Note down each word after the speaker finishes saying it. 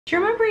Do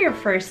you remember your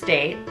first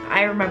date?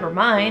 I remember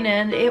mine,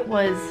 and it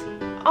was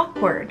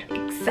awkward,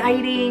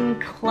 exciting,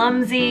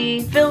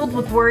 clumsy, filled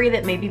with worry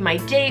that maybe my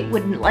date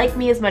wouldn't like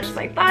me as much as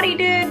I thought he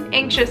did,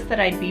 anxious that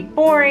I'd be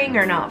boring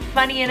or not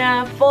funny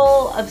enough,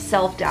 full of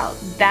self-doubt.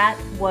 That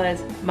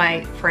was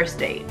my first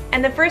date.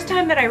 And the first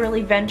time that I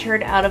really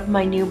ventured out of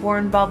my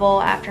newborn bubble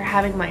after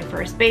having my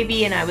first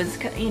baby and I was,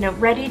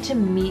 ready to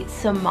meet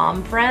some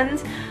mom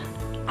friends,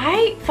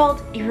 I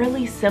felt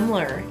eerily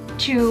similar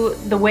to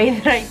the way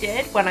that I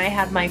did when I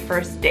had my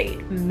first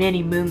date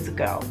many moons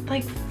ago.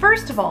 Like,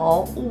 first of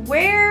all,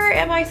 where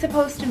am I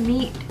supposed to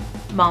meet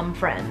mom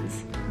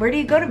friends? Where do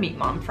you go to meet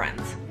mom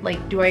friends?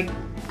 Like, do I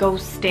go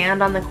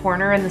stand on the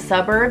corner in the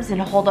suburbs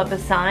and hold up a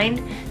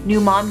sign,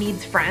 "New mom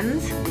needs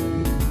friends"?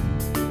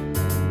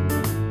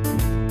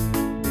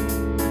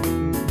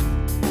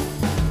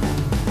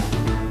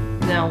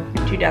 No,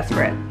 too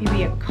desperate.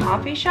 Maybe a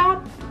coffee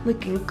shop?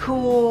 Looking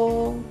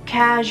cool,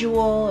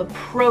 casual,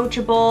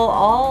 approachable,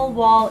 all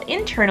while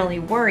internally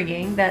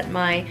worrying that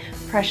my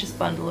precious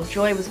bundle of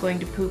joy was going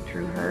to poop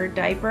through her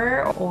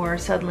diaper or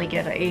suddenly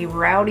get a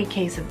rowdy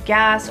case of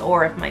gas,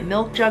 or if my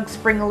milk jug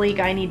spring a leak,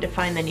 I need to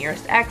find the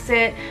nearest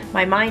exit.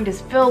 My mind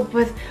is filled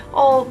with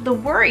all the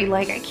worry,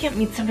 like I can't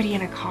meet somebody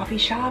in a coffee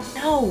shop.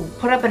 No.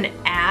 Put up an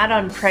ad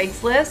on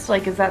Craigslist,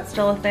 like is that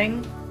still a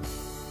thing?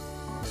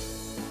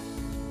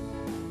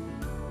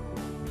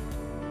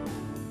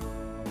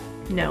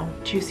 No,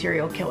 too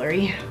serial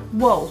killery.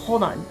 Whoa,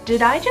 hold on.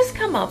 Did I just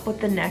come up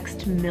with the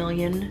next $1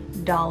 million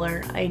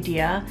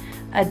idea?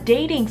 A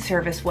dating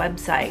service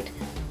website,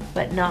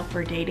 but not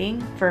for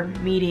dating, for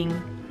meeting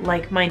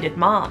like-minded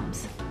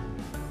moms.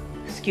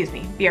 Excuse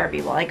me,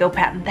 BRB while I go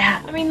patent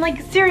that. I mean,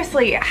 like,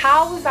 seriously,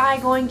 how was I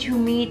going to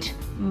meet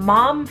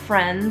mom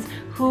friends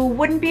who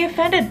wouldn't be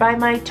offended by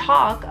my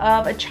talk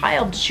of a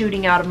child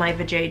shooting out of my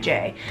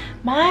vajayjay?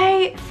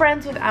 My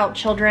friends without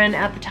children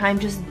at the time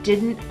just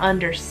didn't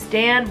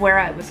understand where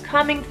I was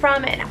coming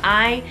from, and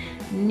I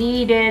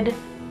needed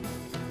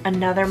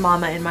another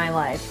mama in my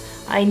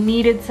life. I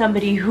needed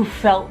somebody who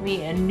felt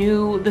me and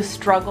knew the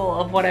struggle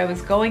of what I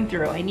was going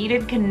through. I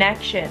needed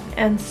connection.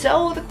 And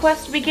so the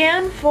quest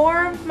began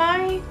for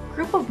my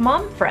group of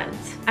mom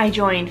friends. I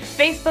joined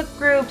Facebook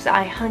groups,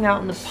 I hung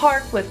out in the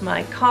park with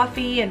my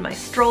coffee and my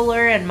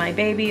stroller and my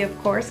baby, of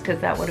course,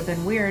 because that would have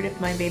been weird if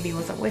my baby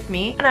wasn't with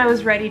me. And I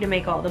was ready to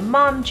make all the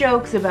mom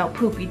jokes about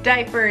poopy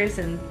diapers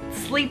and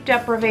sleep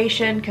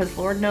deprivation, because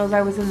Lord knows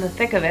I was in the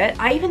thick of it.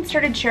 I even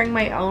started sharing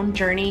my own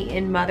journey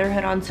in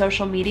motherhood on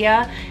social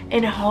media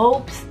in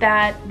hopes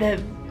that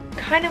the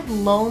kind of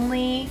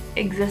lonely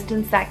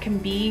existence that can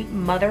be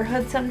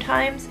motherhood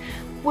sometimes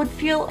would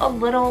feel a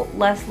little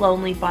less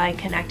lonely by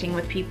connecting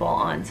with people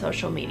on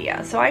social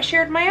media. So I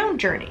shared my own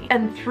journey.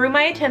 And through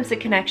my attempts at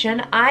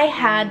connection, I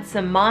had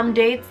some mom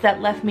dates that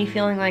left me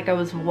feeling like I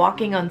was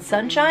walking on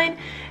sunshine,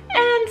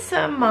 and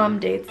some mom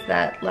dates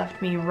that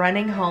left me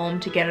running home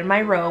to get in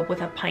my robe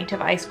with a pint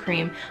of ice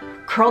cream,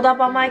 curled up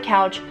on my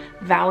couch,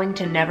 vowing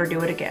to never do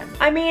it again.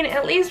 I mean,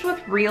 at least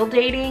with real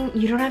dating,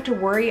 you don't have to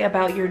worry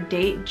about your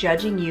date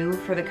judging you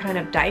for the kind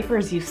of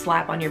diapers you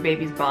slap on your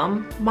baby's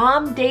bum.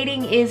 Mom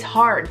dating is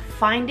hard.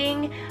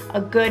 Finding a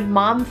good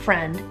mom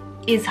friend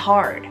is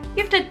hard.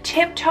 You have to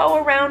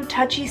tiptoe around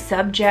touchy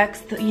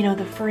subjects,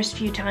 the first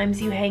few times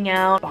you hang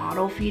out.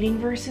 Bottle feeding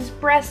versus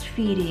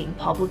breastfeeding,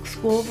 public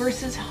school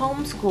versus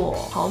homeschool,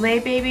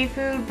 homemade baby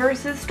food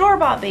versus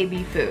store-bought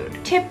baby food.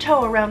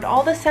 Tiptoe around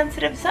all the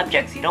sensitive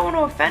subjects. You don't want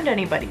to offend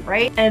anybody,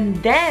 right? And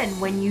then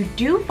when you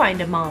do find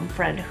a mom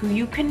friend who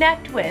you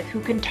connect with, who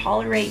can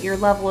tolerate your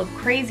level of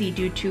crazy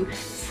due to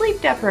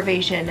sleep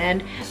deprivation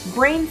and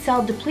brain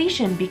cell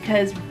depletion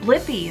because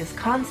Blippi is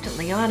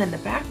constantly on in the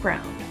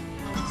background.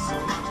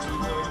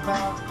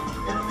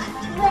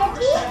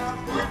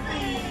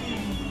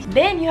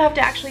 Then you have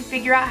to actually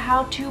figure out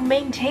how to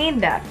maintain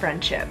that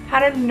friendship, how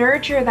to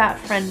nurture that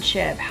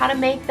friendship, how to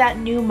make that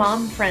new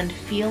mom friend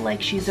feel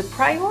like she's a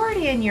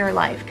priority in your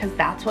life, because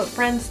that's what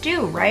friends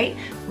do, right?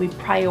 We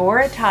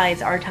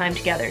prioritize our time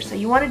together. So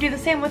you want to do the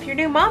same with your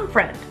new mom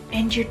friend.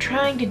 And you're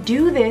trying to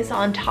do this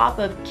on top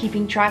of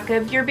keeping track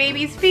of your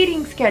baby's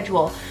feeding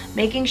schedule,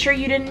 making sure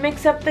you didn't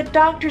mix up the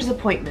doctor's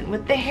appointment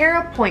with the hair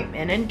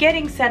appointment, and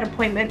getting said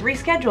appointment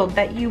rescheduled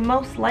that you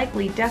most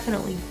likely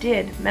definitely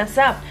did mess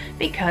up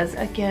because,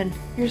 again,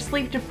 you're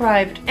sleep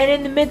deprived. And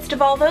in the midst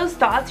of all those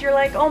thoughts, you're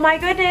like, oh my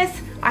goodness,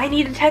 I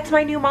need to text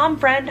my new mom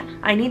friend.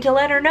 I need to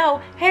let her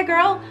know, hey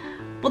girl,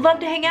 would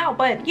love to hang out,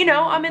 but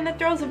I'm in the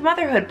throes of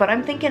motherhood, but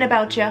I'm thinking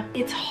about you.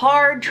 It's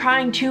hard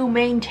trying to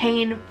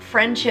maintain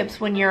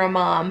friendships when you're a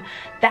mom.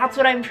 That's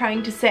what I'm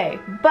trying to say.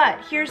 But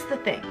here's the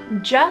thing.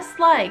 Just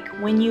like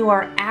when you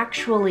are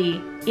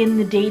actually in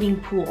the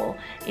dating pool,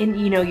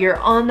 you're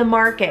on the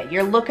market,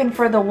 you're looking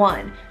for the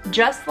one,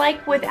 just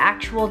like with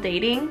actual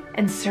dating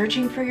and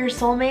searching for your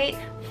soulmate,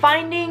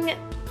 finding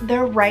the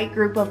right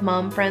group of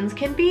mom friends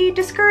can be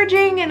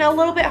discouraging and a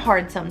little bit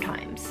hard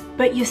sometimes.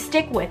 But you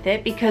stick with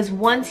it because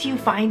once you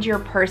find your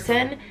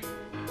person,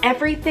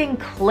 everything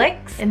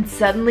clicks and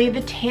suddenly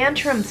the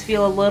tantrums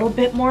feel a little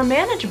bit more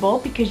manageable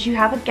because you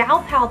have a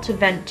gal pal to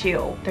vent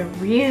to. The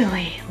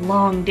really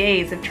long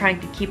days of trying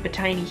to keep a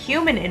tiny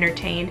human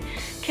entertained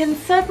can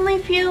suddenly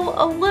feel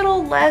a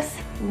little less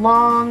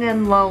long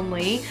and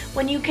lonely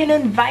when you can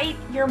invite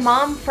your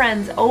mom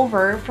friends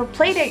over for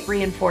playdate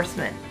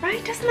reinforcement.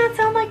 Right? Doesn't that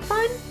sound like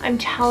fun? I'm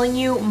telling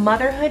you,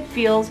 motherhood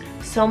feels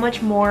so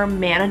much more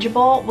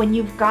manageable when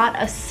you've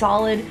got a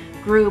solid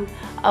group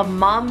of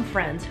mom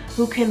friends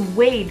who can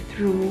wade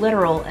through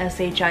literal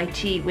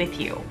SHIT with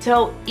you.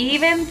 So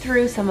even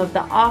through some of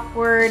the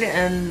awkward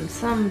and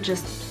some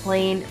just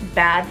plain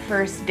bad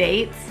first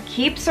dates,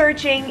 keep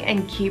searching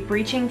and keep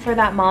reaching for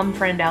that mom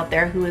friend out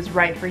there who is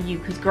right for you,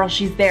 because girl,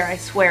 she's there, I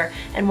swear.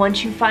 And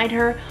once you find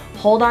her,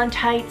 hold on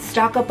tight,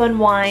 stock up on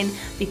wine,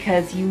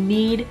 because you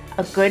need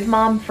a good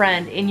mom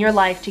friend in your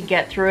life to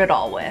get through it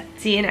all with.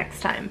 See you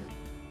next time.